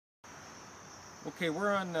Okay,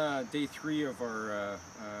 we're on day 3 of our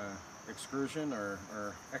excursion,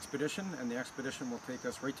 our expedition, and the expedition will take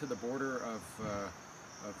us right to the border of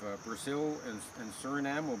Brazil and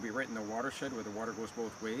Suriname. We'll be right in the watershed where the water goes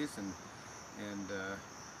both ways, and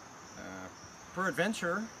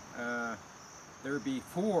peradventure there be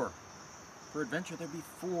four. Peradventure there be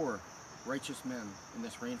 4 righteous men in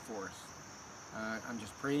this rainforest. I'm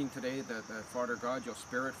just praying today that Father God, you'll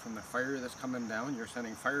spare it from the fire that's coming down. You're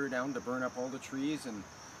sending fire down to burn up all the trees and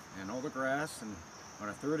all the grass and on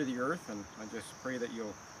a third of the earth, and I just pray that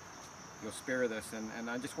you'll spare this. And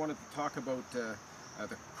I just wanted to talk about the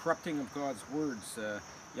corrupting of God's words.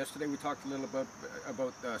 Yesterday we talked a little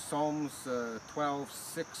about Psalms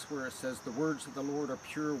 12:6, where it says, "The words of the Lord are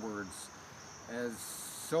pure words, as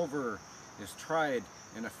silver is tried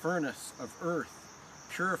in a furnace of earth,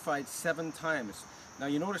 purified 7 times." Now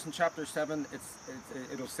you notice in chapter 7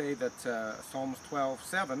 it'll say that Psalms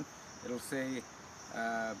 12:7, it'll say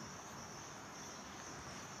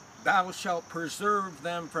thou shalt preserve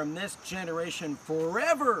them from this generation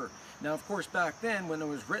forever. Now of course back then when it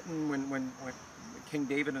was written, when King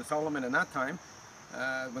David and Solomon in that time,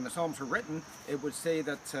 when the Psalms were written, it would say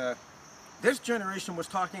that this generation was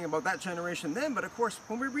talking about that generation then, but of course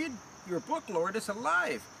when we read your book, Lord, it's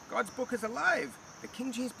alive. God's book is alive. The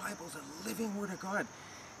King James Bible is a living word of God.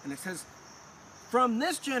 And it says, from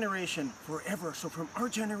this generation forever. So from our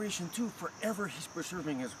generation too, forever he's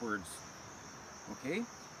preserving his words. Okay?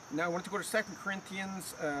 Now I want to go to 2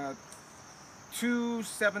 Corinthians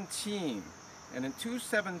 2:17. And in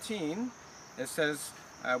 2:17 it says,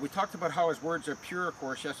 we talked about how his words are pure, of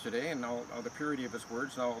course, yesterday, and all the purity of his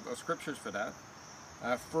words, and all the scriptures for that.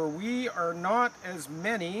 For we are not as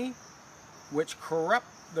many which corrupt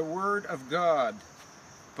the word of God,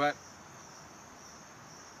 but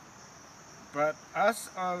us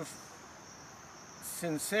of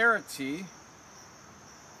sincerity,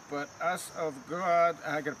 but us of God.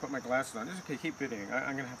 I gotta put my glasses on. This is okay, keep reading.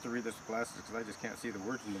 I'm gonna have to read this with glasses because I just can't see the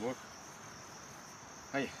words in the book.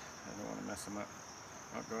 Hey, I don't want to mess them up.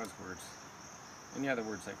 Not God's words. Any other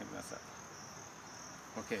words I can mess up.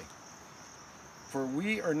 Okay. For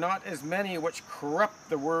we are not as many which corrupt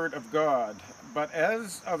the word of God, but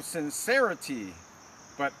as of sincerity,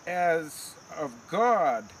 but as of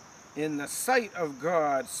God, in the sight of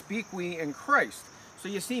God, speak we in Christ. So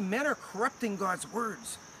you see, men are corrupting God's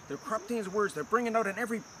words. They're corrupting his words. They're bringing out in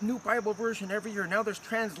every new Bible version every year. Now there's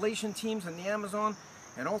translation teams in the Amazon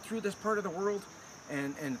and all through this part of the world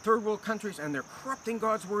and third world countries, and they're corrupting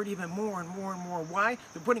God's word even more and more and more. Why?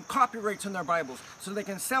 They're putting copyrights in their Bibles so they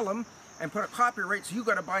can sell them and put a copyright, so you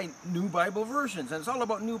got to buy new Bible versions. And it's all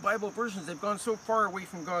about new Bible versions. They've gone so far away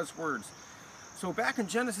from God's words. So back in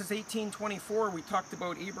Genesis 18:24, we talked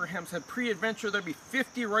about Abraham said, "Pre-adventure there be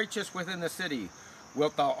 50 righteous within the city.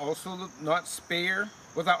 Wilt thou also not spare?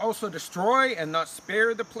 Wilt thou also destroy and not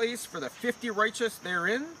spare the place for the 50 righteous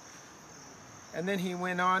therein?" And then he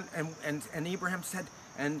went on, and Abraham said,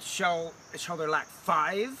 "And shall there lack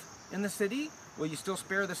 5 in the city? Will you still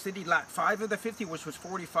spare the city, lack 5 of the 50, which was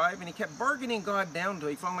 45? And he kept bargaining God down till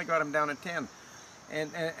he finally got him down to 10.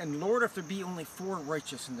 And Lord, if there be only 4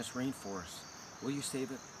 righteous in this rainforest, will you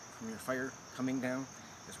save it from your fire coming down?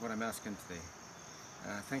 Is what I'm asking today.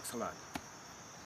 Thanks a lot.